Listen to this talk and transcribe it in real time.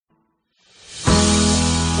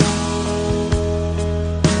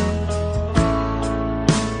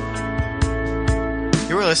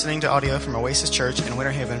listening to audio from Oasis Church in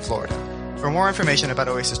Winter Haven, Florida. For more information about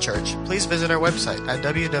Oasis Church, please visit our website at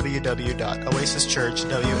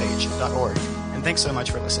www.oasischurchwh.org. And thanks so much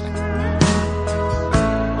for listening.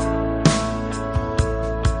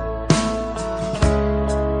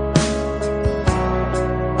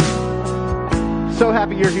 So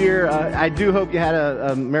happy you're here. I do hope you had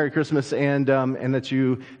a Merry Christmas and that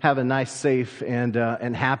you have a nice, safe, and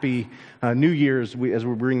happy New Year's as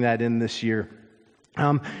we bring that in this year.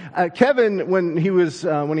 Kevin, when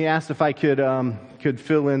he asked if I could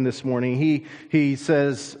fill in this morning, he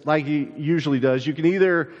says, like he usually does, you can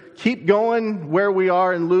either keep going where we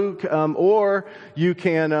are in Luke, or you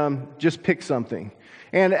can just pick something.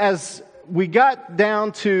 And as we got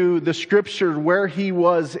down to the scripture where he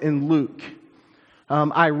was in Luke,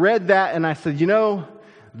 I read that and I said,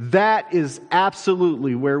 that is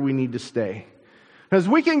absolutely where we need to stay. Because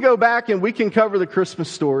we can go back and we can cover the Christmas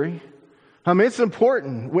story. It's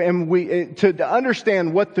important to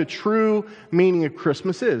understand what the true meaning of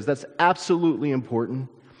Christmas is. That's absolutely important.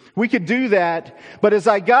 We could do that, but as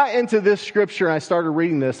I got into this scripture and I started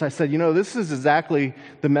reading this, I said, this is exactly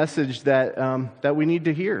the message that we need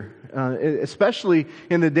to hear, especially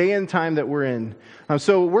in the day and time that we're in.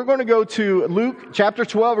 So we're going to go to Luke chapter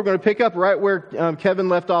 12. We're going to pick up right where Kevin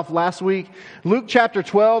left off last week. Luke chapter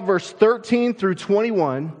 12, verse 13 through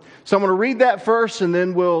 21. So I'm going to read that first, and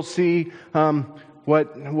then we'll see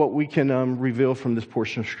what we can reveal from this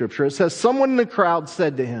portion of Scripture. It says, someone in the crowd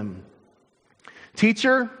said to him,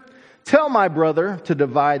 "Teacher, tell my brother to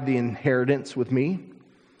divide the inheritance with me."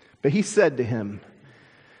 But he said to him,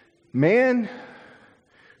 "Man,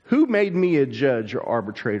 who made me a judge or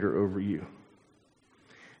arbitrator over you?"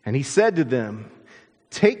 And he said to them,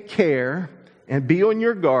 "Take care and be on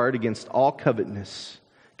your guard against all covetousness,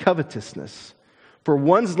 for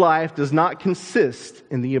one's life does not consist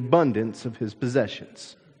in the abundance of his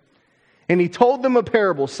possessions." And he told them a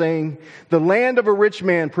parable, saying, "The land of a rich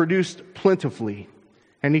man produced plentifully.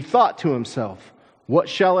 And he thought to himself, 'What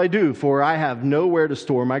shall I do? For I have nowhere to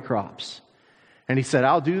store my crops.' And he said,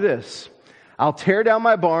 'I'll do this. I'll tear down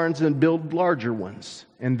my barns and build larger ones.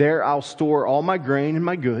 And there I'll store all my grain and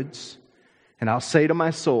my goods. And I'll say to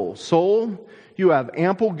my soul, Soul, you have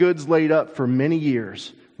ample goods laid up for many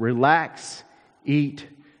years. Relax, eat,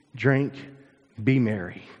 drink, be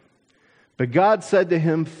merry.' But God said to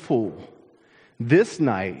him, 'Fool, this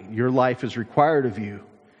night your life is required of you.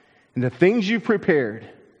 And the things you've prepared,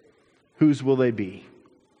 whose will they be?'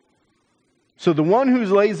 So the one who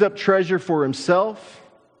lays up treasure for himself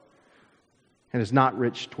and is not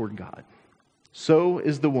rich toward God, so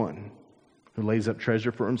is the one who lays up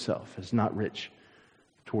treasure for himself, is not rich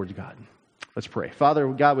towards God." Let's pray. Father,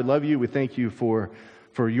 God, we love you. We thank you for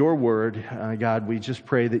your word. God, we just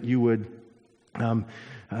pray that you would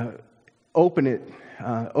open it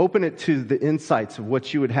to the insights of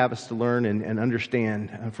what you would have us to learn and understand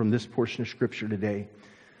from this portion of Scripture today.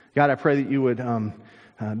 God, I pray that you would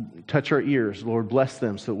touch our ears. Lord, bless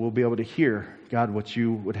them so that we'll be able to hear, God, what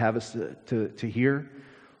you would have us to hear.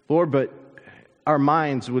 Lord, but our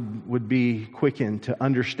minds would be quickened to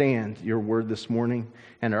understand your word this morning,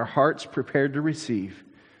 and our hearts prepared to receive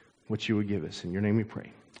what you would give us. In your name we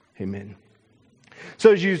pray. Amen.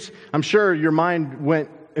 So I'm sure your mind went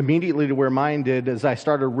immediately to where mine did as I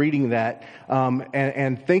started reading that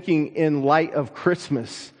and thinking in light of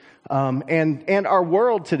Christmas and our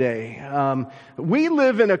world today. We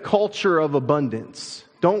live in a culture of abundance,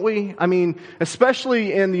 don't we? I mean,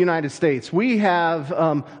 especially in the United States, we have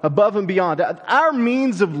above and beyond. Our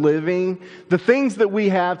means of living, the things that we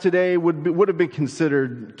have today would have been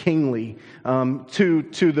considered kingly to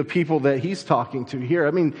the people that he's talking to here.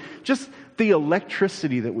 I mean, just the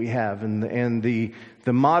electricity that we have and the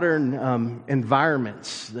modern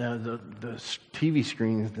environments, the TV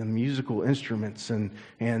screens, the musical instruments, and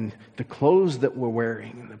the clothes that we're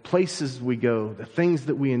wearing, the places we go, the things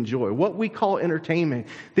that we enjoy, what we call entertainment.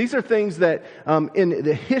 These are things that in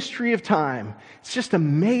the history of time, it's just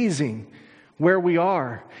amazing where we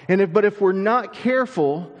are. But if we're not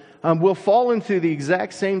careful, we'll fall into the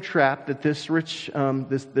exact same trap that this rich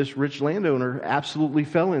landowner absolutely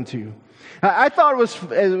fell into. I thought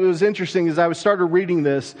it was interesting as I started reading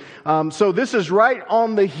this. So this is right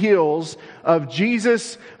on the heels of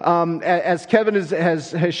Jesus, as Kevin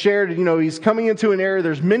has shared. He's coming into an area.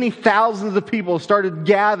 There's many thousands of people started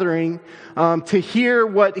gathering to hear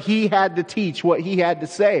what he had to teach, what he had to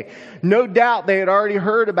say. No doubt they had already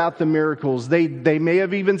heard about the miracles. They may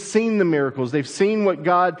have even seen the miracles. They've seen what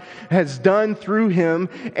God has done through him.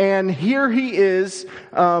 And here he is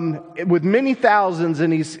with many thousands,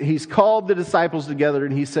 and he's called the disciples together,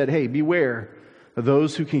 and he said, "Hey, beware of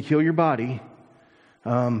those who can kill your body,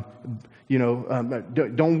 Don't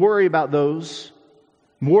worry about those.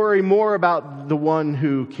 Worry more about the one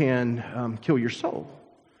who can kill your soul.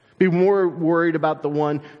 Be more worried about the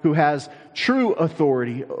one who has true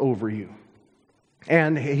authority over you.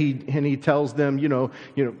 And he tells them,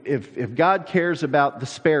 if God cares about the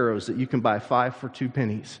sparrows that you can buy 5 for 2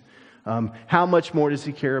 pennies, how much more does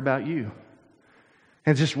he care about you?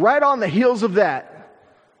 And just right on the heels of that,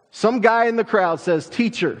 some guy in the crowd says,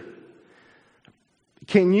 "Teacher,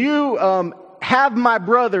 can you have my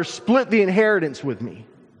brother split the inheritance with me?"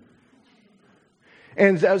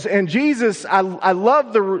 And Jesus, I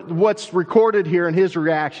love what's recorded here in his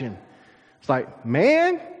reaction. It's like,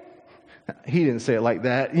 man, he didn't say it like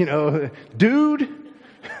that, dude,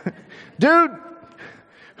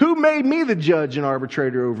 who made me the judge and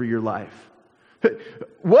arbitrator over your life?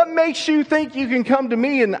 What makes you think you can come to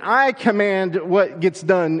me and I command what gets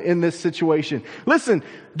done in this situation? Listen,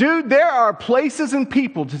 dude, there are places and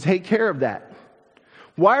people to take care of that.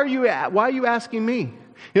 Why are you asking me?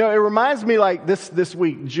 It reminds me like this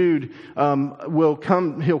week, Jude he'll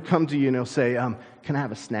come to you and he'll say, "Can I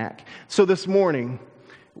have a snack?" So this morning,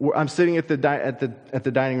 I'm sitting at the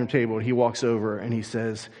dining room table, and he walks over and he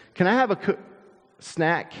says, "Can I have a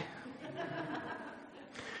snack?"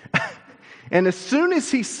 And as soon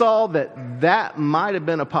as he saw that might have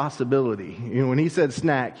been a possibility, when he said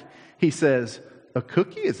snack, he says, "A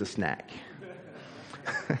cookie is a snack."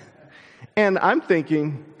 And I'm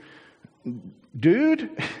thinking, dude,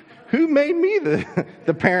 who made me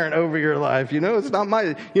the parent over your life? It's not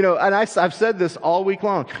my, and I've said this all week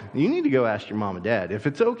long. You need to go ask your mom and dad. If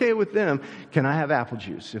it's okay with them, can I have apple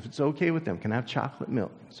juice? If it's okay with them, can I have chocolate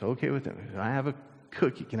milk? It's okay with them. Can I have a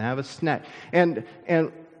cookie? Can I have a snack? And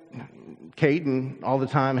Caden all the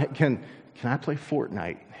time, can I play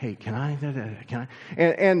Fortnite? Hey, can I?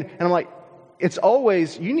 And I'm like, it's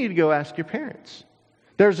always, you need to go ask your parents.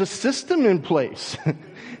 There's a system in place.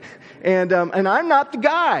 And I'm not the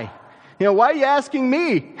guy. Why are you asking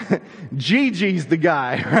me? Gigi's the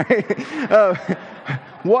guy, right?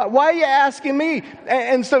 Why are you asking me?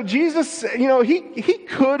 And so Jesus, he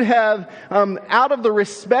could have, out of the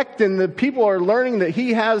respect, and the people are learning that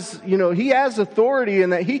he has authority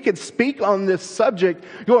and that he could speak on this subject,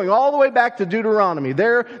 going all the way back to Deuteronomy.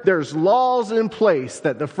 There's laws in place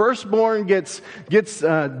that the firstborn gets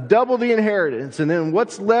double the inheritance, and then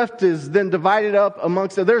what's left is then divided up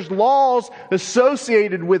amongst them. There's laws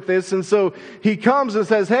associated with this, and so he comes and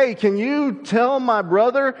says, "Hey, can you tell my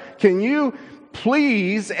brother? Can you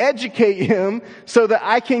please educate him so that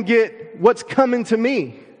I can get what's coming to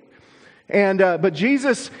me?" And but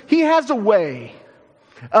Jesus, he has a way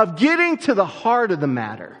of getting to the heart of the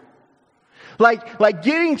matter, like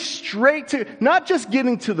getting straight to, not just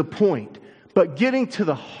getting to the point, but getting to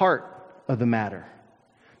the heart of the matter.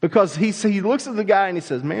 Because he looks at the guy and he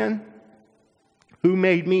says, "Man, who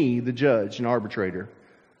made me the judge and arbitrator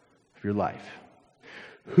of your life?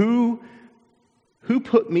 Who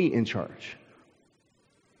put me in charge?"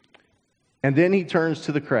 And then he turns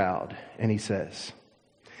to the crowd and he says,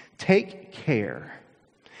 "Take care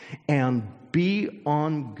and be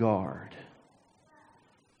on guard."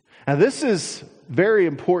 Now this is very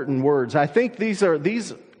important words. I think these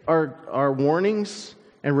are warnings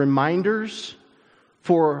and reminders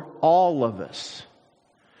for all of us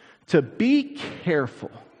to be careful.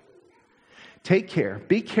 Take care,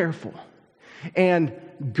 be careful, and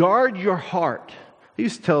guard your heart. I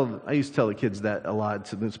used to tell the kids that a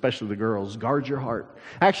lot, especially the girls. Guard your heart.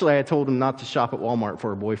 Actually, I told them not to shop at Walmart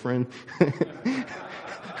for a boyfriend.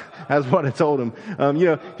 That's what I told them.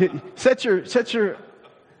 Set your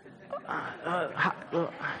a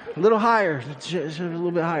little higher, just a little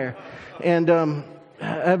bit higher, and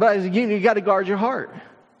but you got to guard your heart.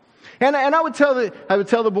 And I would tell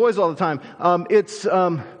the boys all the time. It's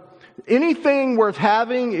anything worth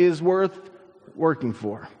having is worth working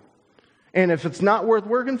for. And if it's not worth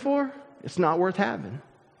working for, it's not worth having.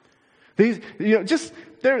 These, just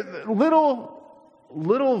they're little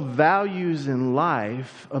values in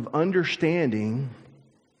life of understanding.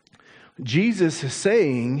 Jesus is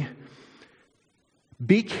saying,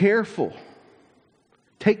 be careful,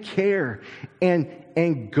 take care,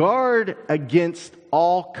 and guard against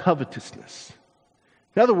all covetousness.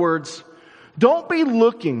 In other words, don't be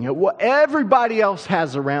looking at what everybody else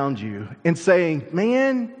has around you and saying,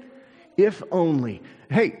 "Man, if only."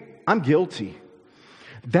 Hey, I'm guilty.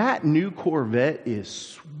 That new Corvette is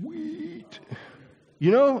sweet.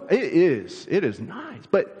 It is. It is nice.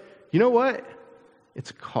 But you know what?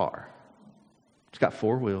 It's a car. It's got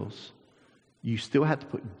 4 wheels. You still have to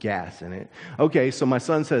put gas in it. Okay, so my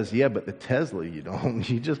son says, "Yeah, but the Tesla, you don't.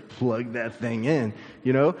 You just plug that thing in,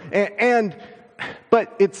 And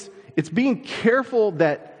But it's being careful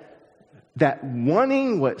that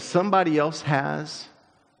wanting what somebody else has,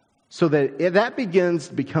 so that begins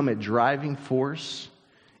to become a driving force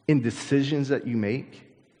in decisions that you make.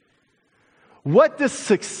 What does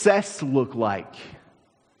success look like?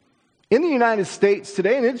 In the United States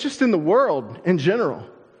today, and it's just in the world in general,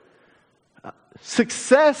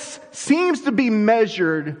 success seems to be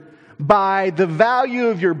measured by the value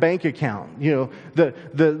of your bank account. You know,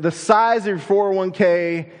 the size of your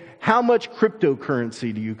 401k, how much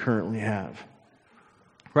cryptocurrency do you currently have?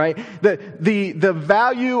 Right? The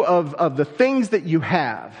value of the things that you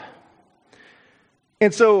have.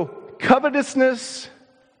 And so covetousness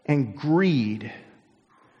and greed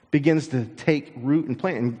begins to take root and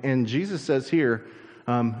plant. And Jesus says here,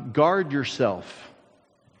 guard yourself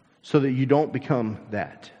so that you don't become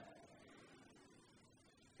that.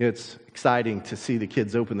 It's exciting to see the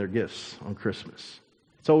kids open their gifts on Christmas.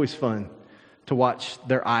 It's always fun to watch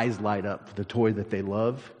their eyes light up for the toy that they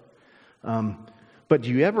love. But do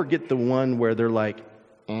you ever get the one where they're like,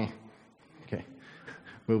 okay,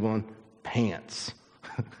 move on, pants,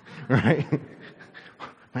 right?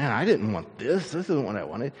 Man, I didn't want this. This isn't what I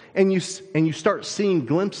wanted. And you start seeing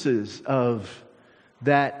glimpses of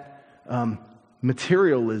that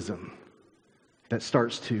materialism that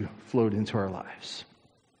starts to float into our lives.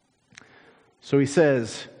 So he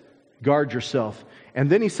says, guard yourself. And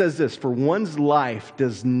then he says this, for one's life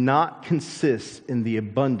does not consist in the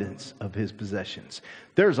abundance of his possessions.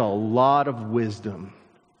 There's a lot of wisdom.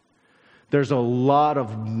 There's a lot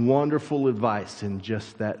of wonderful advice in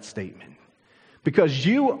just that statement. Because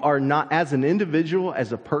you are not, as an individual,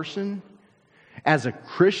 as a person, as a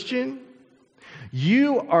Christian,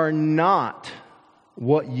 you are not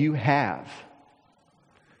what you have.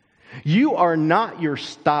 You are not your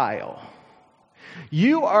style.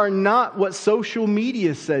 You are not what social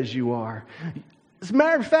media says you are. As a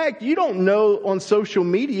matter of fact, you don't know on social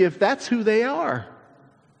media if that's who they are.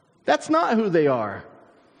 That's not who they are.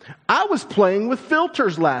 I was playing with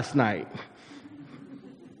filters last night.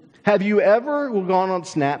 Have you ever gone on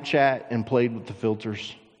Snapchat and played with the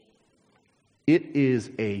filters? It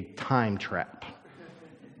is a time trap.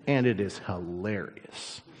 And it is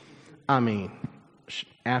hilarious. I mean,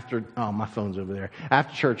 my phone's over there.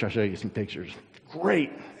 After church, I'll show you some pictures.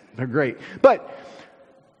 Great. They're great. But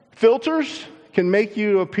filters can make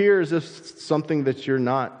you appear as if something that you're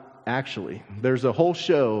not actually. There's a whole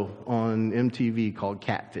show on MTV called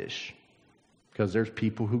Catfish. Because there's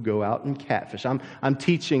people who go out and catfish. I'm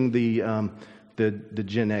teaching the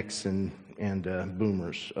Gen X and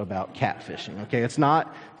boomers about catfishing. Okay, it's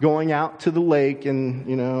not going out to the lake and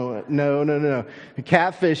no.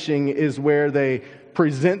 Catfishing is where they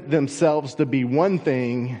present themselves to be one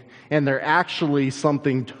thing and they're actually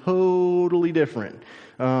something totally different.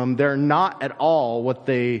 They're not at all what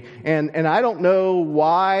they, and I don't know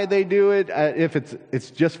why they do it, if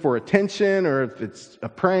it's just for attention or if it's a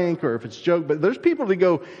prank or if it's a joke, but there's people that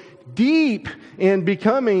go deep in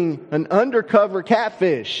becoming an undercover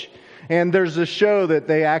catfish. And there's a show that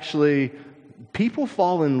people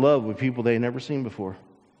fall in love with people they've never seen before.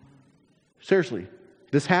 Seriously,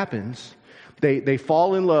 this happens. They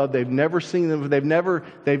fall in love, they've never seen them, they've never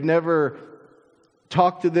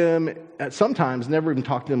talked to them, sometimes never even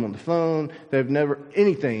talked to them on the phone, they've never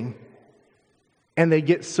anything, and they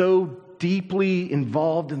get so deeply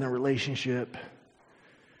involved in the relationship,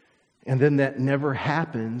 and then that never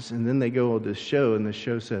happens, and then they go on this show, and the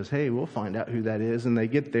show says, hey, we'll find out who that is, and they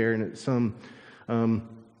get there, and it's some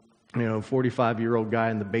 45-year-old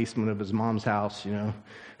guy in the basement of his mom's house,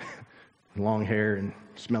 long hair and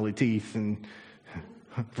smelly teeth and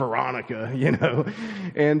Veronica,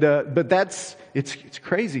 and but it's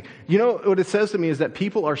crazy. What it says to me is that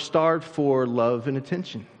people are starved for love and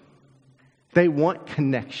attention. They want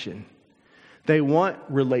connection. They want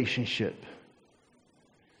relationship.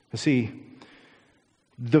 You see,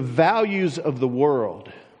 the values of the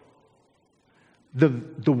world, the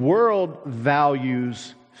world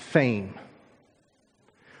values fame,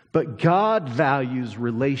 but God values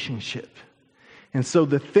relationship. And so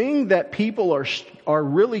the thing that people are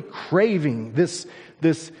really craving, this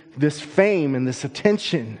fame and this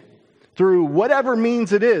attention through whatever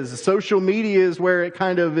means it is. Social media is where it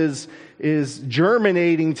kind of is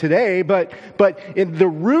germinating today, but in the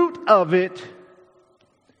root of it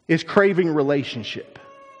is craving relationship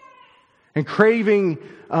and craving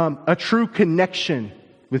a true connection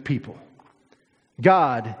with people.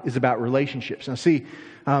 God is about relationships. Now see,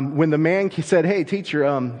 when the man said, hey, teacher,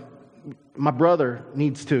 my brother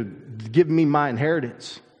needs to give me my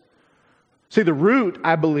inheritance. See, the root,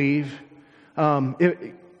 I believe,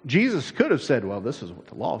 Jesus could have said, well, this is what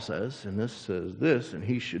the law says, and this says this, and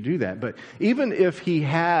he should do that. But even if he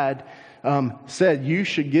had said, you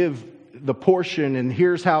should give the portion, and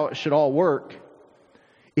here's how it should all work,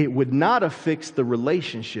 it would not have fixed the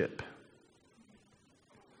relationship.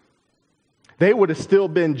 They would have still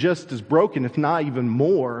been just as broken, if not even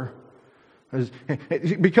more.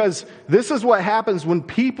 Because this is what happens when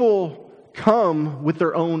people come with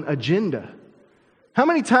their own agenda. How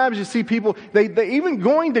many times you see people, they even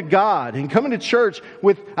going to God and coming to church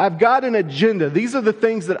with, I've got an agenda. These are the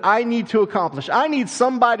things that I need to accomplish. I need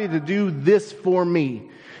somebody to do this for me.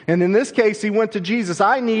 And in this case, he went to Jesus.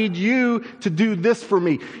 I need you to do this for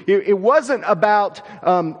me. It wasn't about,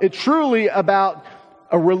 truly about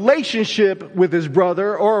a relationship with his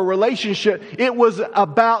brother or a relationship. It was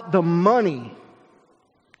about the money.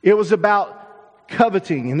 It was about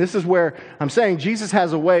coveting. And this is where I'm saying Jesus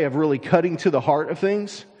has a way of really cutting to the heart of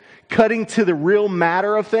things, cutting to the real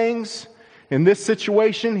matter of things. In this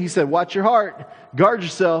situation, he said, watch your heart, guard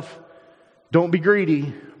yourself, don't be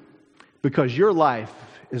greedy, because your life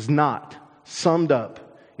is not summed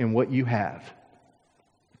up in what you have.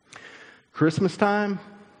 Christmas time,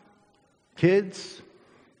 kids,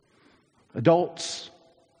 adults,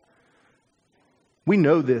 we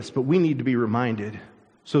know this, but we need to be reminded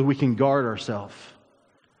so that we can guard ourselves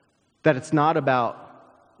that it's not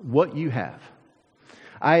about what you have.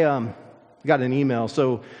 I got an email.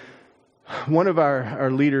 So one of our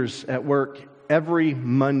leaders at work, every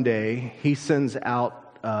Monday, he sends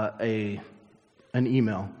out an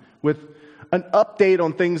email with an update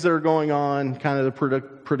on things that are going on, kind of the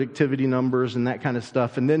productivity numbers and that kind of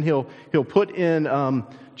stuff. And then he'll put in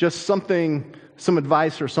just something, some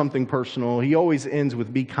advice or something personal. He always ends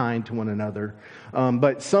with be kind to one another.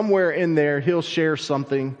 But somewhere in there, he'll share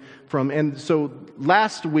something from. And so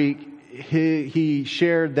last week, he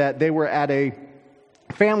shared that they were at a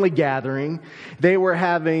family gathering. They were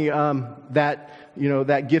having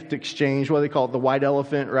that gift exchange, what they call it, the white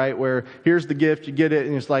elephant, right? Where here's the gift, you get it,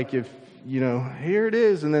 and it's like here it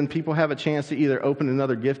is, and then people have a chance to either open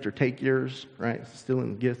another gift or take yours, right?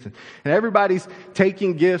 Stealing gifts. And everybody's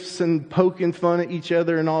taking gifts and poking fun at each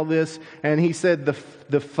other and all this. And he said the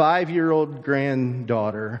 5-year-old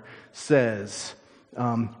granddaughter says,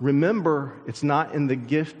 remember, it's not in the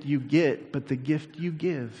gift you get, but the gift you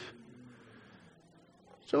give.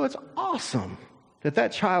 So it's awesome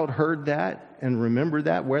that child heard that and remembered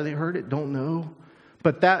that. Where they heard it, don't know.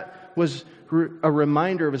 But that was a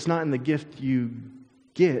reminder of it's not in the gift you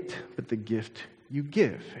get, but the gift you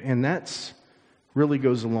give. And that's really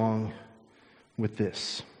goes along with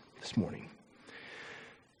this morning.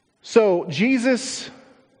 So Jesus,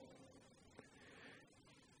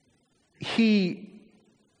 he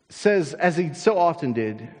says, as he so often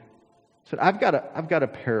did, said, I've got a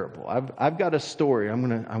parable. I've got a story. I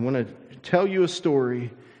want to tell you a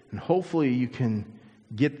story, and hopefully you can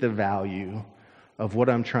get the value of what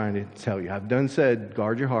I'm trying to tell you. I've done said,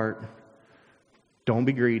 guard your heart. Don't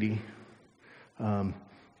be greedy.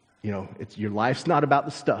 It's your life's not about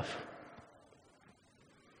the stuff.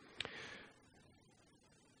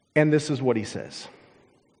 And this is what he says.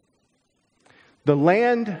 The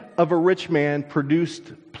land of a rich man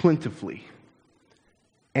produced plentifully.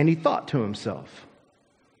 And he thought to himself,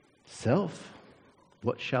 Self,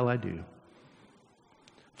 what shall I do?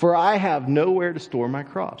 For I have nowhere to store my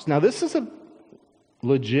crops. Now this is a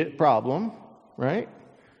legit problem, right?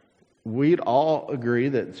 We'd all agree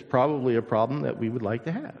that it's probably a problem that we would like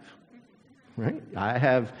to have, right?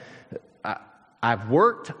 I've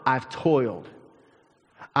worked, I've toiled.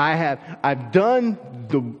 I've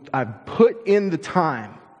put in the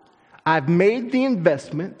time. I've made the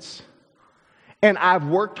investments, and I've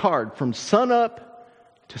worked hard from sun up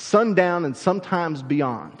to sundown and sometimes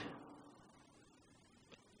beyond.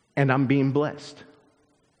 And I'm being blessed.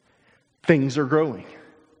 Things are growing.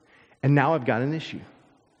 And now I've got an issue.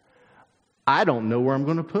 I don't know where I'm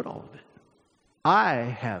going to put all of it. I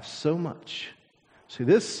have so much. See,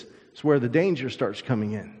 this is where the danger starts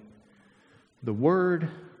coming in. The word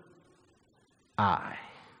I.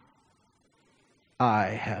 I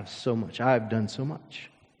have so much. I've done so much.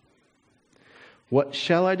 What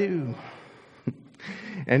shall I do?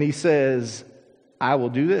 And he says, I will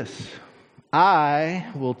do this. I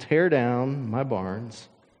will tear down my barns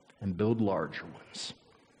and build larger ones.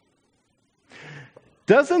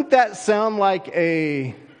 Doesn't that sound like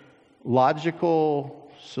a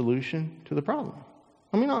logical solution to the problem?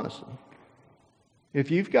 I mean, honestly.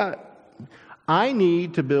 If you've got, I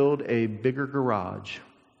need to build a bigger garage.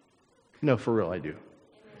 No, for real, I do.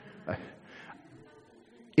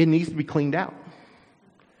 It needs to be cleaned out.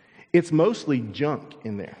 It's mostly junk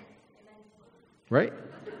in there. Right?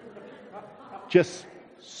 just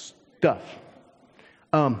stuff.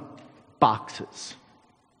 Boxes.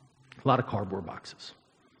 A lot of cardboard boxes.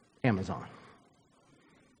 Amazon.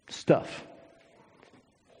 Stuff.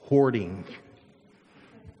 Hoarding.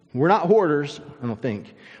 We're not hoarders, I don't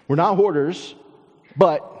think. We're not hoarders,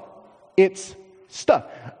 but it's stuff.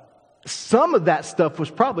 Some of that stuff was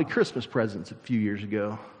probably Christmas presents a few years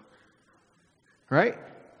ago. Right?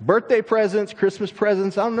 Birthday presents, Christmas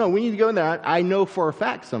presents, I don't know. We need to go in there. I know for a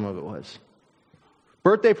fact some of it was.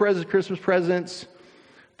 Birthday presents, Christmas presents,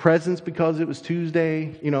 presents because it was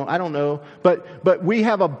Tuesday, I don't know. But we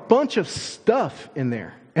have a bunch of stuff in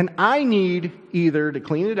there. And I need either to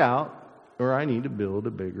clean it out or I need to build a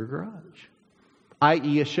bigger garage,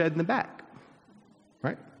 i.e. a shed in the back,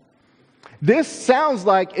 right? This sounds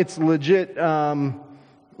like it's a legit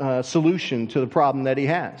solution to the problem that he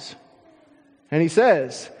has. And he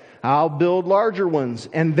says, I'll build larger ones,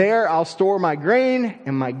 and there I'll store my grain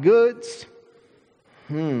and my goods.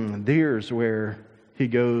 There's where he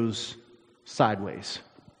goes sideways.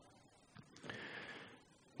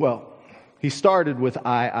 Well, he started with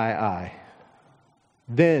I.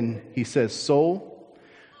 Then he says, soul,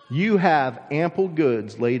 you have ample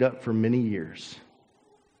goods laid up for many years.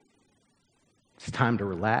 It's time to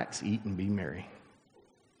relax, eat, and be merry.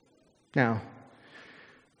 Now,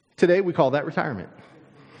 today we call that retirement,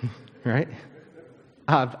 right?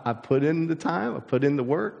 I've put in the time, I've put in the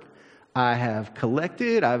work, I have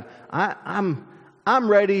collected, I'm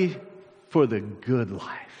ready for the good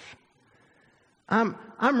life.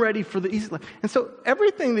 I'm ready for the easy life. And so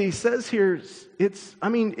everything that he says here,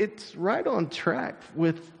 it's right on track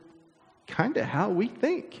with kind of how we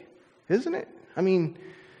think, isn't it?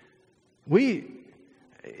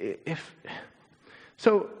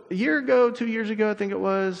 So a year ago, 2 years ago, I think it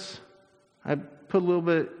was, I put a little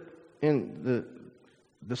bit in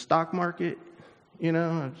the stock market,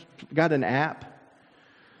 I've got an app.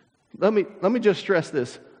 Let me just stress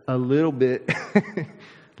this a little bit,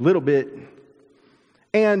 little bit.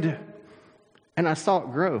 And I saw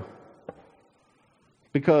it grow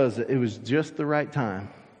because it was just the right time.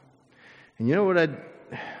 And you know what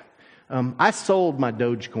I sold my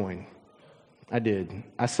Dogecoin. I did.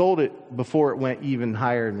 I sold it before it went even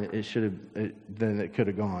higher than it could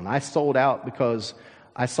have gone. I sold out because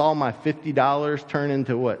I saw my $50 turn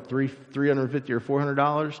into what, $350 or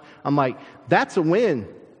 $400. I'm like, that's a win.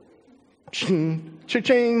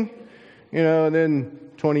 Cha-ching. And then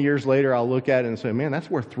 20 years later, I'll look at it and say, man, that's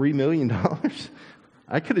worth $3 million.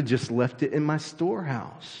 I could have just left it in my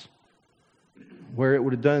storehouse where it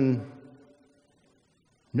would have done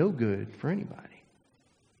no good for anybody.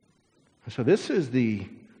 So this is the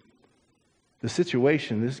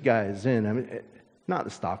situation this guy is in. Not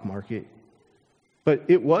the stock market, but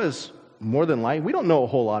it was more than likely. We don't know a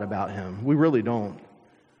whole lot about him. We really don't.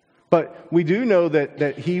 But we do know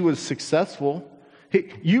that he was successful.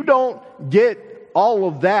 You don't get all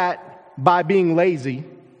of that by being lazy.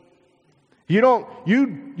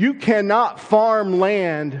 You cannot farm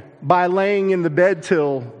land by laying in the bed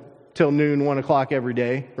till noon, 1 o'clock every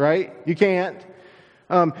day, right? You can't.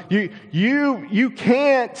 You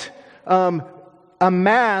can't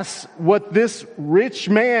amass what this rich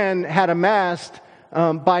man had amassed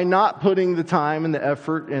by not putting the time and the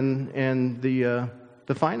effort and the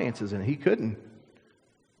finances in it. He couldn't.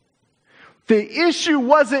 The issue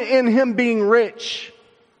wasn't in him being rich.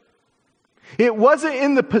 It wasn't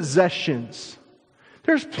in the possessions.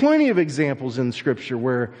 There's plenty of examples in Scripture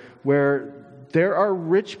where there are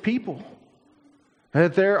rich people.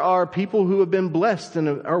 That there are people who have been blessed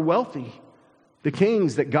and are wealthy. The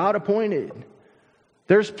kings that God appointed.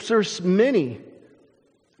 There's many.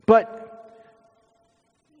 But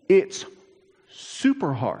it's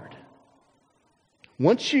super hard.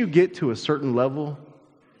 Once you get to a certain level,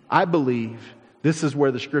 I believe this is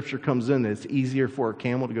where the Scripture comes in. That it's easier for a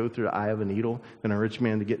camel to go through the eye of a needle than a rich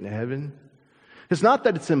man to get into heaven. It's not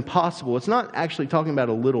that it's impossible. It's not actually talking about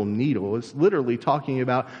a little needle. It's literally talking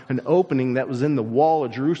about an opening that was in the wall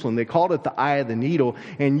of Jerusalem. They called it the eye of the needle.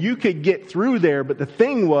 And you could get through there, but the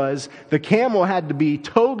thing was, the camel had to be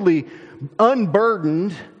totally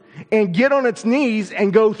unburdened and get on its knees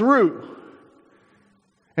and go through.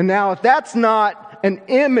 And now if that's not an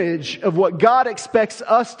image of what God expects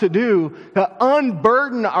us to do, to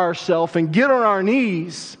unburden ourselves and get on our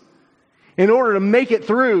knees in order to make it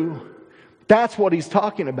through, that's what he's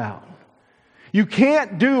talking about. You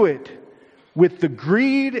can't do it with the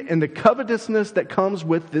greed and the covetousness that comes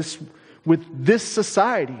with this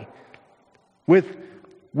society, with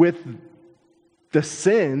the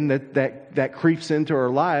sin that creeps into our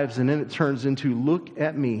lives, and then it turns into, look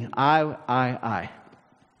at me, I.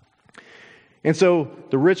 And so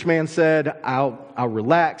the rich man said, I'll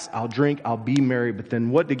relax, I'll drink, I'll be merry. But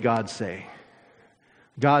then what did God say?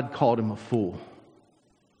 God called him a fool.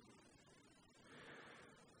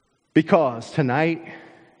 Because tonight,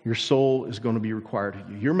 your soul is going to be required of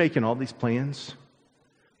you. You're making all these plans.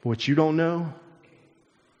 But what you don't know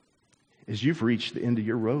is you've reached the end of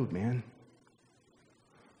your road, man.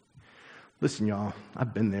 Listen, y'all,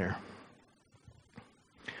 I've been there.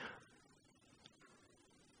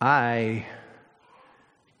 I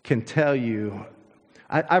can tell you,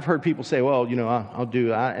 I've heard people say, well, I'll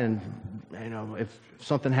do, and if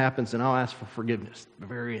something happens, then I'll ask for forgiveness at the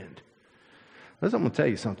very end. Listen, I'm going to tell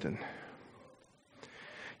you something.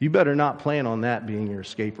 You better not plan on that being your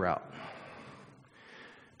escape route.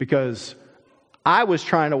 Because I was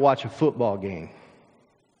trying to watch a football game.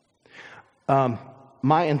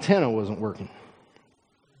 My antenna wasn't working.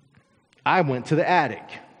 I went to the attic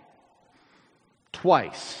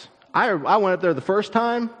twice. I went up there the first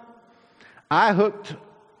time. I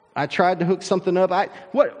tried to hook something up.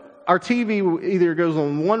 Our TV either goes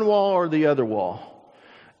on one wall or the other wall.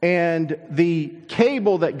 And the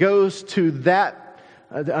cable that goes to that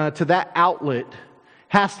outlet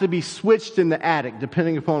has to be switched in the attic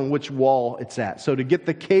depending upon which wall it's at. So to get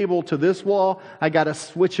the cable to this wall, I got to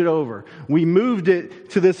switch it over. We moved it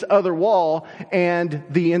to this other wall and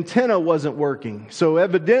the antenna wasn't working. So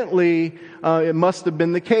evidently, it must have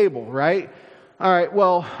been the cable, right? All right,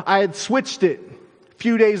 well, I had switched it a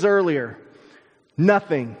few days earlier.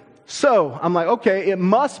 Nothing. So I'm like, okay, it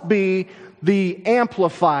must be the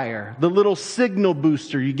amplifier, the little signal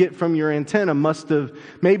booster you get from your antenna must have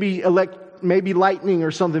maybe lightning or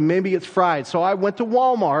something. Maybe it's fried. So I went to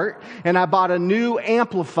Walmart and I bought a new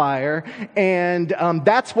amplifier, and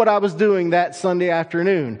that's what I was doing that Sunday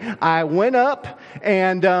afternoon. I went up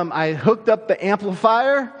and I hooked up the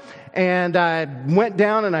amplifier, and I went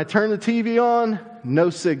down and I turned the TV on. No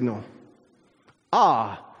signal.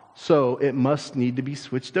 So it must need to be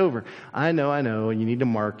switched over. I know, and you need to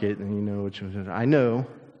mark it, and you know which one. I know.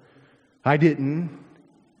 I didn't.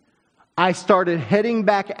 I started heading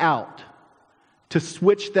back out to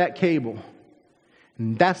switch that cable.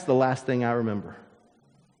 And that's the last thing I remember.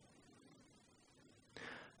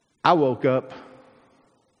 I woke up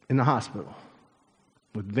in the hospital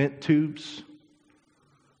with vent tubes,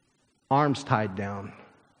 arms tied down.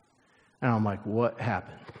 And I'm like, what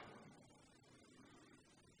happened?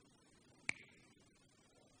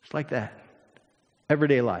 It's like that.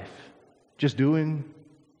 Everyday life. Just doing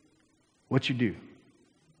what you do.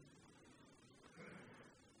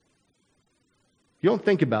 You don't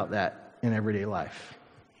think about that in everyday life.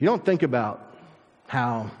 You don't think about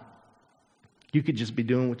how you could just be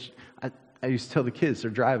doing what I used to tell the kids,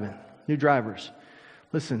 they're driving, new drivers.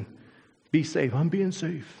 Listen, be safe. I'm being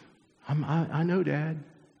safe. I know, Dad.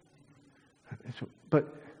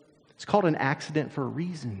 But it's called an accident for a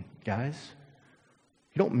reason, guys.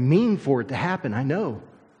 You don't mean for it to happen, I know.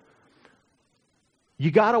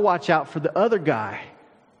 You got to watch out for the other guy.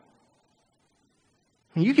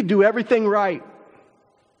 You can do everything right,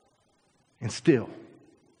 and still,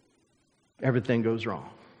 everything goes wrong.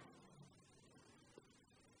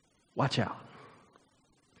 Watch out.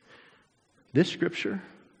 This scripture,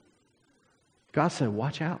 God said,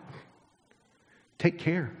 watch out. Take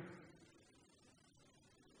care.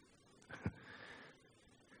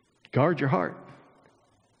 Guard your heart.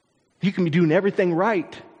 You can be doing everything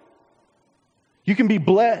right. You can be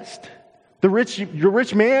blessed. The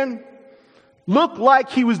rich man looked like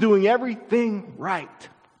he was doing everything right.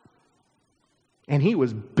 And he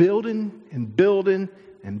was building and building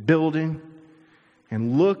and building.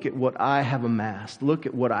 And look at what I have amassed. Look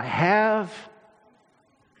at what I have.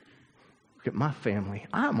 Look at my family.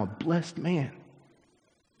 I'm a blessed man.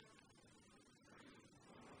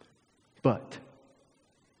 But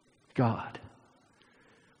God.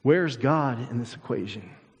 Where's God in this equation?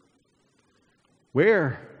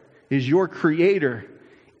 Where is your Creator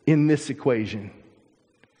in this equation?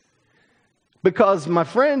 Because, my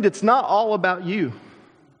friend, it's not all about you.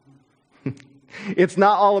 It's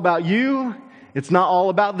not all about you. It's not all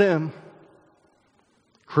about them.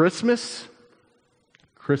 Christmas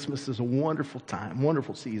is a wonderful time,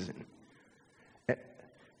 wonderful season.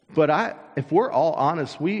 But if we're all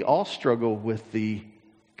honest, we all struggle with the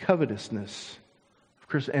covetousness of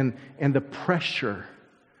Christmas and the pressure,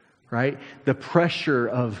 right? The pressure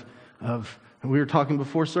of we were talking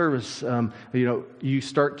before service, you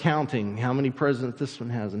start counting how many presents this one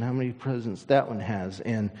has and how many presents that one has.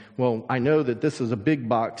 And, well, I know that this is a big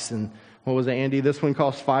box, and What was it, Andy? This one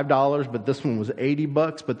cost $5, but this one was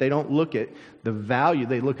 $80. But they don't look at the value.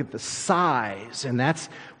 They look at the size. And that's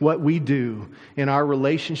what we do in our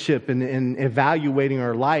relationship and in evaluating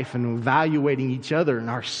our life and evaluating each other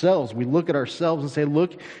and ourselves. We look at ourselves and say,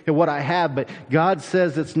 look at what I have. But God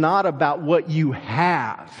says it's not about what you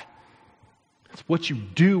have. It's what you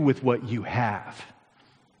do with what you have.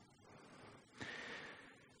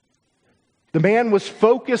 The man was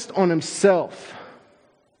focused on himself.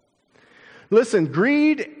 Listen,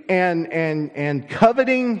 greed and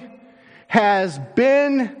coveting has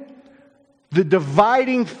been the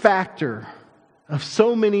dividing factor of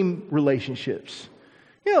so many relationships.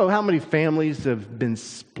 You know how many families have been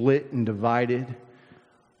split and divided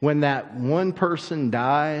when that one person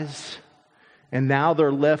dies and now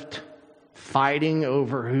they're left fighting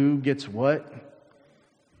over who gets what?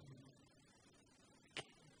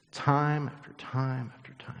 Time after time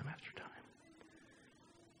after time after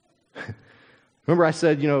time. Remember I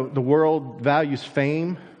said, the world values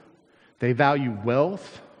fame. They value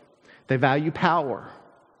wealth. They value power.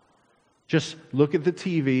 Just look at the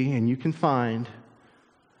TV and you can find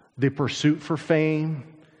the pursuit for fame,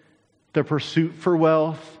 the pursuit for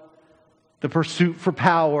wealth, the pursuit for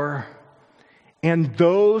power, and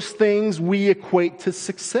those things we equate to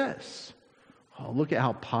success. Oh, look at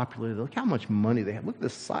how popular, look how much money they have. Look at the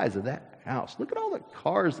size of that house. Look at all the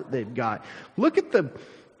cars that they've got. Look at the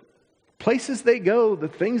places they go, the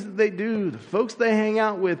things that they do, the folks they hang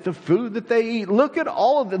out with, the food that they eat. Look at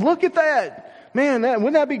all of it. Look at that. Man,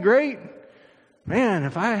 wouldn't that be great? Man,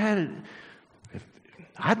 if I had it,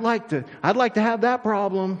 I'd like to have that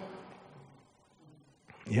problem.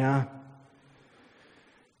 Yeah.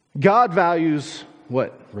 God values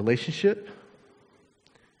what? Relationship.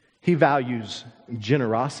 He values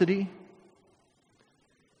generosity.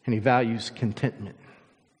 And He values contentment.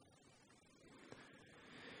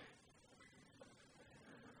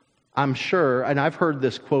 I'm sure, and I've heard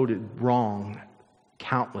this quoted wrong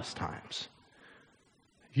countless times.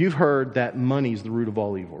 You've heard that money's the root of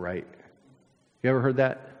all evil, right? You ever heard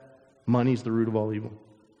that? Money's the root of all evil.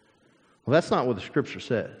 Well, that's not what the Scripture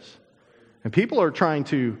says. And people are trying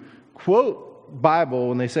to quote Bible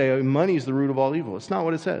when they say, oh, money's the root of all evil. It's not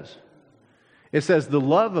what it says. It says the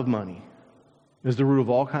love of money is the root of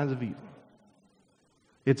all kinds of evil.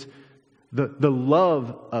 It's the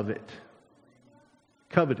love of it.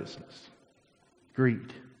 Covetousness.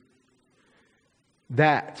 Greed.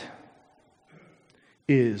 That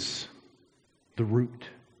is the root.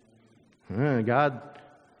 God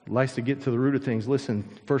likes to get to the root of things. Listen,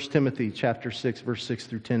 1 Timothy chapter 6, verse 6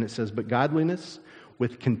 through 10, it says, but godliness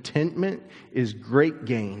with contentment is great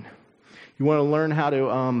gain. You want to learn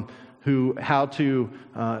how to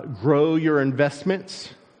grow your investments?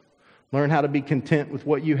 Learn how to be content with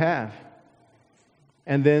what you have.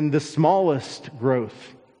 And then the smallest growth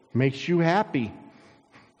makes you happy.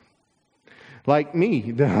 Like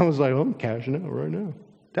me, I was like, I'm cashing out right now.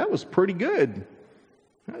 That was pretty good.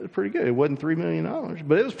 That was pretty good. It wasn't $3 million,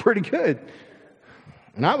 but it was pretty good.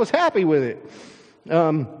 And I was happy with it.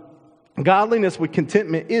 Godliness with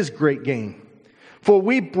contentment is great gain. For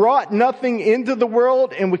we brought nothing into the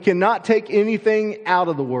world, and we cannot take anything out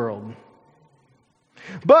of the world.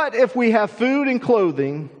 But if we have food and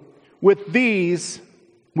clothing, with these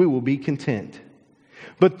we will be content.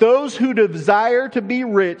 But those who desire to be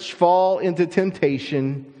rich fall into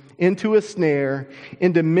temptation, into a snare,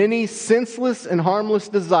 into many senseless and harmless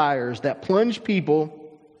desires that plunge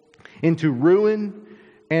people into ruin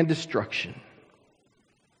and destruction.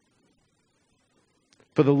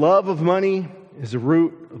 For the love of money is the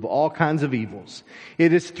root of all kinds of evils.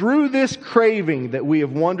 It is through this craving that we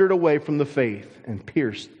have wandered away from the faith and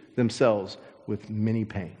pierced themselves with many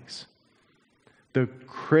pangs. The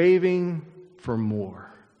craving for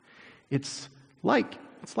more. It's like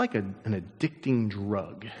an addicting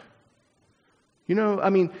drug.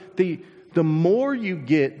 The more you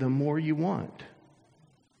get, the more you want.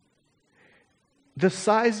 The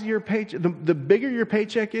size of your paycheck, the bigger your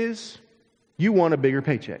paycheck is, you want a bigger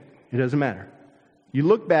paycheck. It doesn't matter. You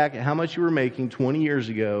look back at how much you were making 20 years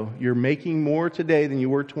ago, you're making more today than you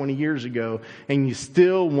were 20 years ago, and you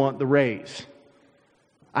still want the raise.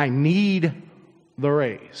 I need the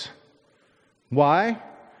raise. Why?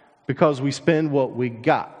 Because we spend what we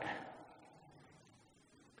got.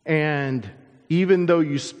 And even though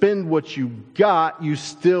you spend what you got, you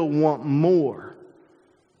still want more.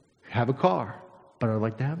 Have a car, but I'd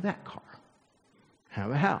like to have that car.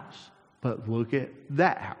 Have a house, but look at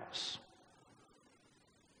that house.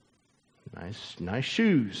 Nice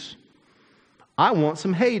shoes. I want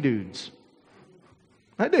some Hey Dudes.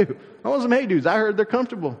 I do. I want some Hey Dudes. I heard they're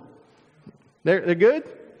comfortable. They're good?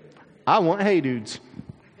 I want Hey Dudes.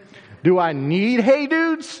 Do I need Hey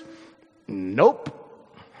Dudes? Nope.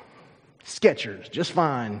 Skechers, just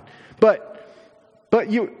fine. But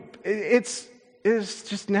it's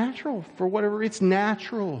just natural for whatever. It's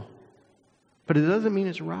natural. But it doesn't mean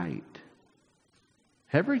it's right.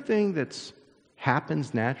 Everything that's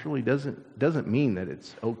happens naturally doesn't mean that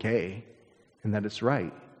it's okay and that it's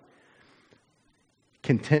right.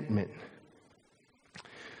 Contentment.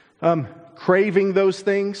 Craving those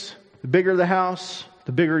things. The bigger the house,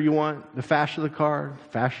 the bigger you want. The faster the car, the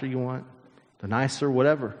faster you want. The nicer,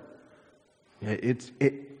 whatever.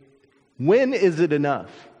 When is it enough?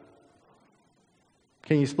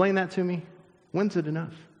 Can you explain that to me? When's it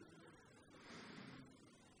enough?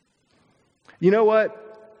 You know what?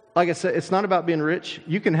 Like I said, it's not about being rich.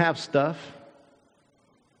 You can have stuff,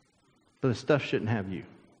 but the stuff shouldn't have you.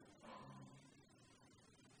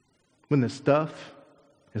 When the stuff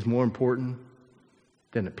is more important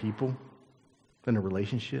than the people, than the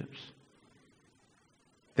relationships,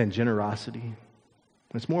 than generosity, when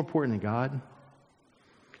it's more important than God,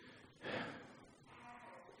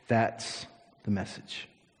 that's the message.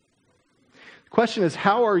 The question is,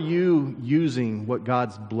 how are you using what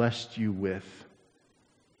God's blessed you with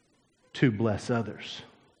to bless others?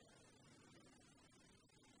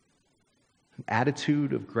 An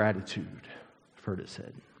attitude of gratitude, I've heard it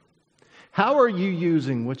said. How are you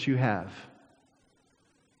using what you have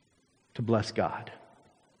to bless God?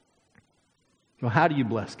 Well, how do you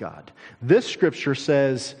bless God? This scripture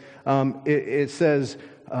says, it says,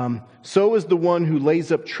 so is the one who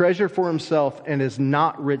lays up treasure for himself and is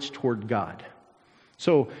not rich toward God.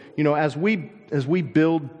 So, as we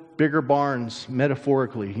build bigger barns,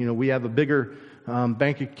 metaphorically, we have a bigger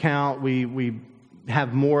bank account. We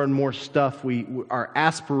have more and more stuff. Our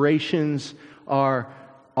aspirations are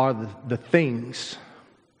the things,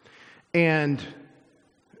 and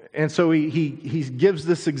so he gives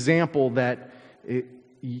this example that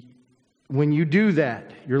when you do that,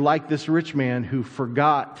 you're like this rich man who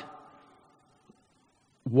forgot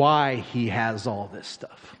why he has all this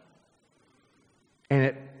stuff. And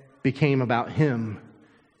it became about him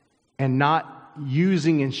and not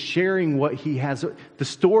using and sharing what he has. The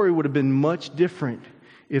story would have been much different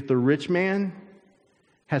if the rich man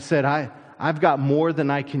had said, I've got more than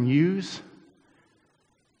I can use.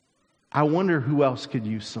 I wonder who else could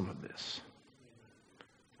use some of this.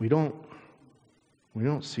 We don't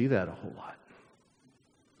see that a whole lot.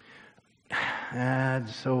 And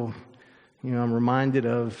so, I'm reminded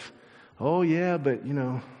of, oh yeah, but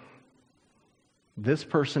this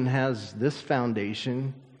person has this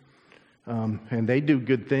foundation, and they do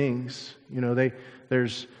good things. You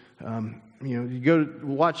go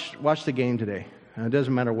watch the game today. It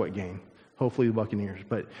doesn't matter what game. Hopefully the Buccaneers.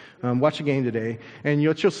 But watch the game today, and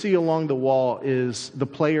what you'll see along the wall is the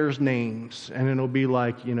players' names, and it'll be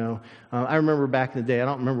like, I remember back in the day, I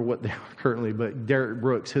don't remember what they are currently, but Derek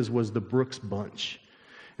Brooks, his was the Brooks Bunch.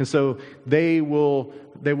 And so they will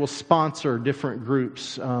sponsor different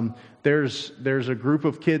groups. There's a group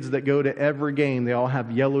of kids that go to every game. They all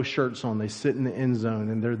have yellow shirts on. They sit in the end zone,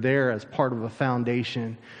 and they're there as part of a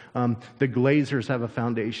foundation. The Glazers have a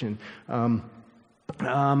foundation.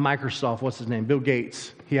 Microsoft, what's his name? Bill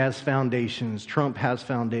Gates. He has foundations. Trump has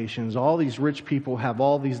foundations. All these rich people have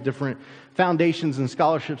all these different foundations and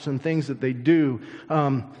scholarships and things that they do.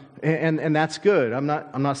 And that's good. I'm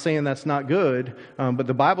not saying that's not good. But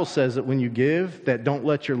the Bible says that when you give, that don't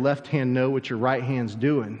let your left hand know what your right hand's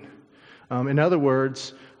doing. In other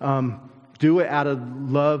words, do it out of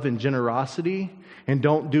love and generosity, and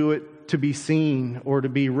don't do it to be seen or to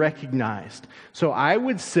be recognized. So I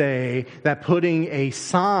would say that putting a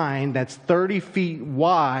sign that's 30 feet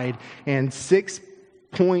wide and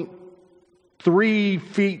 6.3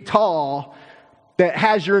 feet tall that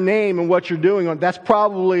has your name and what you're doing on, that's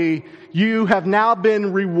probably, you have now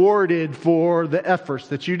been rewarded for the efforts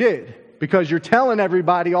that you did, because you're telling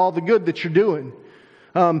everybody all the good that you're doing.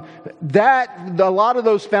 A lot of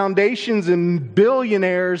those foundations and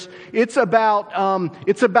billionaires, it's about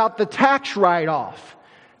the tax write-off.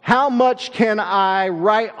 How much can I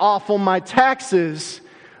write off on my taxes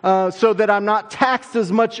so that I'm not taxed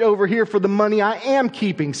as much over here for the money I am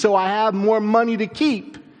keeping, so I have more money to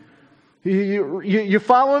keep? You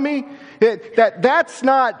follow me? That's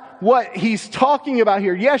not what he's talking about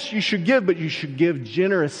here. Yes, you should give, but you should give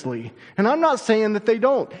generously. And I'm not saying that they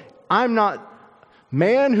don't. I'm not.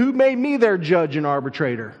 Man, who made me their judge and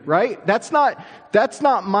arbitrator, right? That's not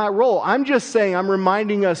my role. I'm just saying, I'm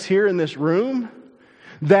reminding us here in this room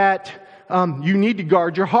that you need to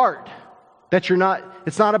guard your heart. That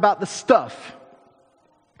it's not about the stuff.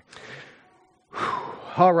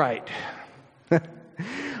 All right.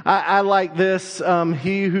 I like this.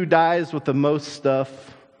 He who dies with the most stuff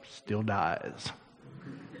still dies.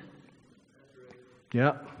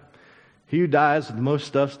 Yep. He who dies with the most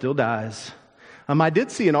stuff still dies. I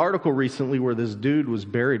did see an article recently where this dude was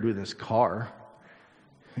buried with his car.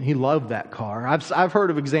 He loved that car. I've heard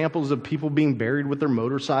of examples of people being buried with their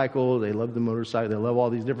motorcycle. They love the motorcycle. They love all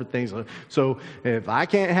these different things. So if I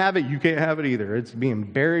can't have it, you can't have it either. It's being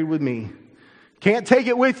buried with me. Can't take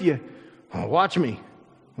it with you. Oh, watch me.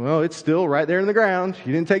 Well, it's still right there in the ground.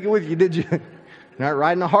 You didn't take it with you, did you? You're not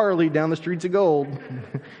riding a Harley down the streets of gold.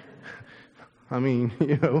 I mean,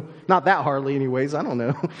 not that Harley anyways. I don't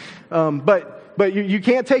know. But you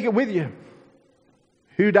can't take it with you.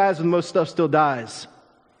 Who dies with most stuff still dies.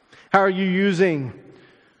 How are you using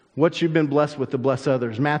what you've been blessed with to bless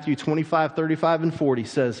others? Matthew 25, 35, and 40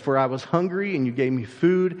 says, "For I was hungry, and you gave me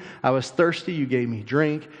food. I was thirsty, you gave me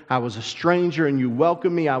drink. I was a stranger, and you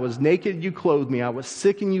welcomed me. I was naked, you clothed me. I was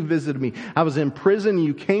sick, and you visited me. I was in prison, and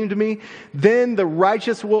you came to me." Then the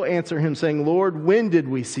righteous will answer him, saying, "Lord, when did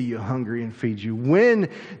we see you hungry and feed you? When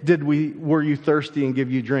were you thirsty and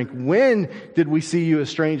give you drink? When did we see you a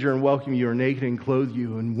stranger and welcome you, or naked and clothe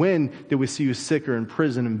you? And when did we see you sick or in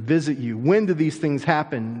prison and visit you? When did these things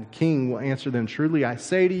happen?" The king will answer them, "Truly I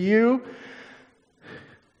say to you,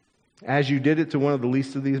 as you did it to one of the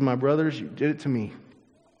least of these my brothers, you did it to me."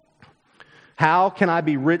 How can I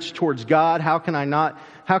be rich towards God? How can I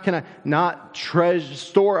not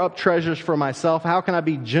store up treasures for myself? How can I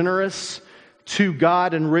be generous to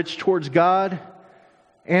God and rich towards God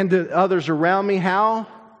and to others around me? How?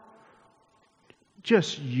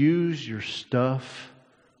 Just use your stuff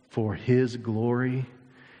for His glory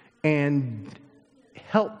and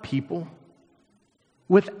help people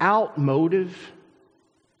without motive.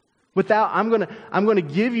 I'm going to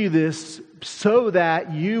give you this so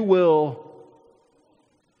that you will,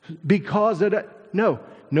 because of it. No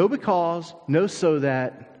because, no so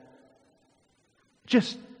that.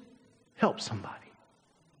 Just help somebody.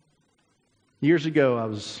 Years ago, I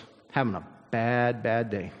was having a bad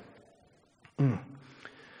day.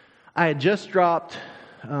 I had just dropped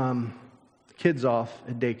kids off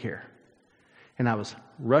at daycare. And I was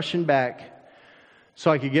rushing back so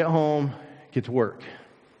I could get home, get to work.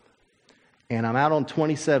 And I'm out on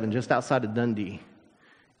 27, just outside of Dundee.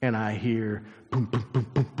 And I hear boom, boom, boom,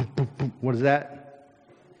 boom, boom, boom, boom. What is that?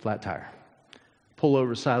 Flat tire. Pull over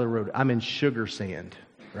the side of the road. I'm in Sugar Sand,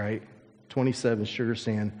 right? 27 Sugar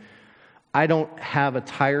Sand. I don't have a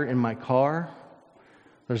tire in my car.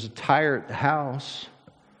 There's a tire at the house.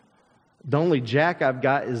 The only jack I've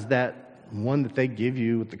got is that one that they give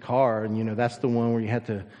you with the car, and that's the one where you have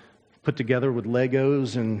to put together with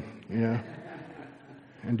Legos and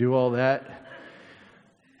and do all that.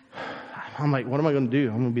 I'm like, what am I going to do?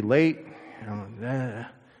 I'm going to be late.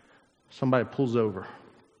 Somebody pulls over.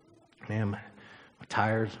 Man, my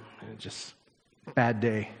tires, just bad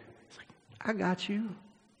day. It's like, I got you.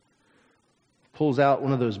 Pulls out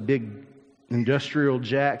one of those big industrial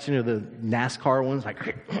jacks, the NASCAR ones,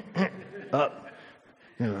 like up.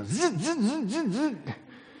 Zzz, zzz, zzz, zzz, zzz.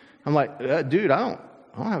 I'm like, dude, I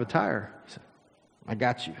don't have a tire. He said, I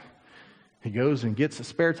got you. He goes and gets a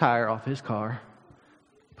spare tire off his car,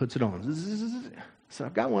 puts it on. Zzz, zzz, zzz. I said,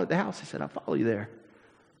 I've got one at the house. He said, I'll follow you there.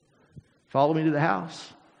 Followed me to the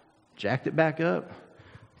house, jacked it back up,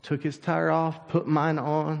 took his tire off, put mine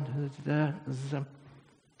on.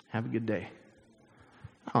 Have a good day.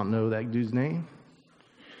 I don't know that dude's name.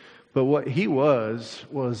 But what he was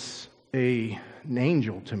an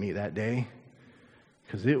angel to me that day,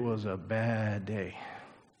 because it was a bad day.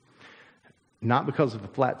 Not because of the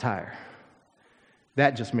flat tire.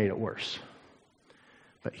 That just made it worse.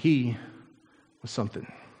 But he was something.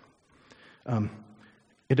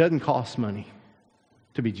 It doesn't cost money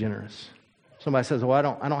to be generous. Somebody says, well, I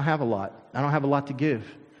don't have a lot. I don't have a lot to give.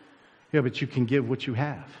 Yeah, but you can give what you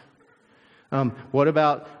have. What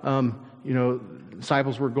about,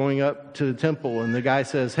 disciples were going up to the temple and the guy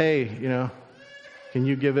says, hey, can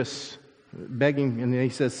you give us, begging, and then he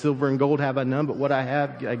says, silver and gold have I none, but what I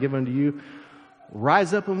have I give unto you.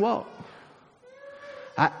 Rise up and walk.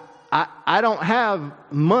 I don't have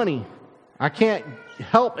money. I can't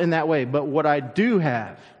help in that way, but what I do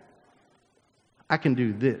have, I can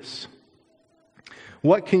do this.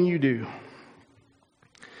 What can you do?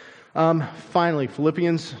 Finally,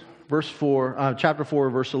 Philippians chapter 4,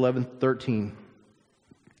 verse 11, 13.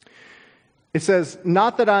 It says,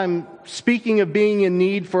 not that I'm speaking of being in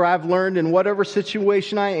need, for I've learned in whatever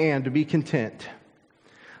situation I am to be content.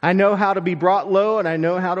 I know how to be brought low, and I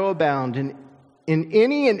know how to abound. In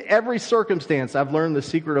any and every circumstance, I've learned the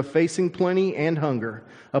secret of facing plenty and hunger,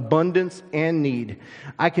 abundance and need.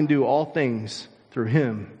 I can do all things through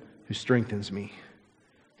him who strengthens me.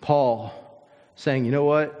 Paul saying, you know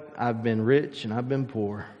what? I've been rich and I've been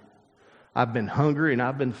poor. I've been hungry and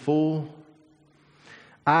I've been full.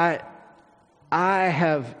 I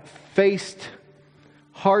have faced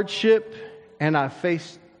hardship and I've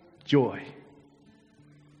faced joy.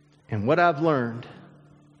 And what I've learned,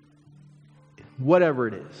 whatever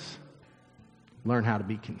it is, learn how to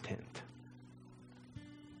be content.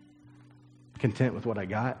 Content with what I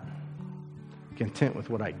got. Content with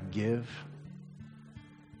what I give.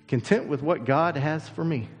 Content with what God has for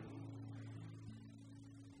me.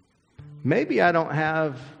 Maybe I don't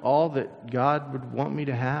have all that God would want me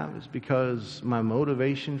to have. It's because my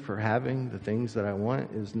motivation for having the things that I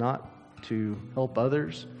want is not to help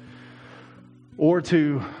others or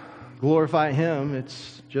to glorify Him.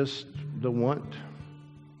 It's just the want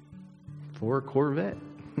for a Corvette.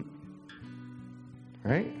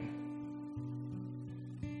 Right?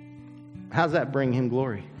 How's that bring Him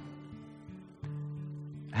glory?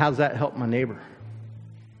 How's that help my neighbor?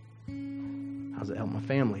 How's it help my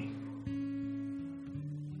family?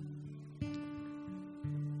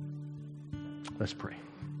 Let's pray.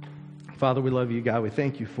 Father, we love you, God. We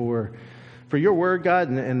thank you for your word, God,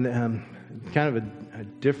 and kind of a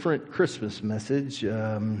different Christmas message.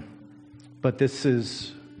 But this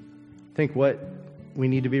is, I think, what we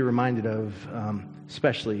need to be reminded of,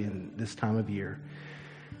 especially in this time of year.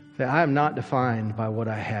 That I am not defined by what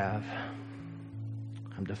I have.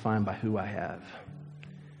 I'm defined by who I have.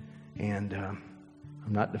 And I'm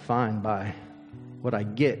not defined by what I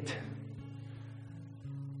get.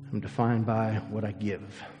 I'm defined by what I give.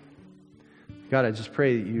 God, I just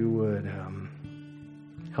pray that you would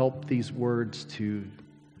help these words to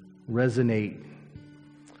resonate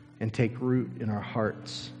and take root in our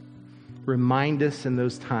hearts. Remind us in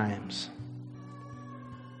those times,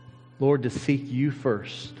 Lord, to seek you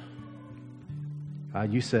first.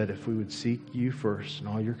 God, you said if we would seek you first and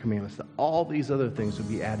all your commandments, that all these other things would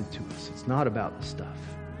be added to us. It's not about the stuff.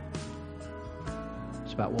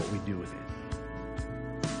 It's about what we do with it.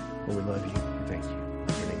 Lord, we love you. Thank you.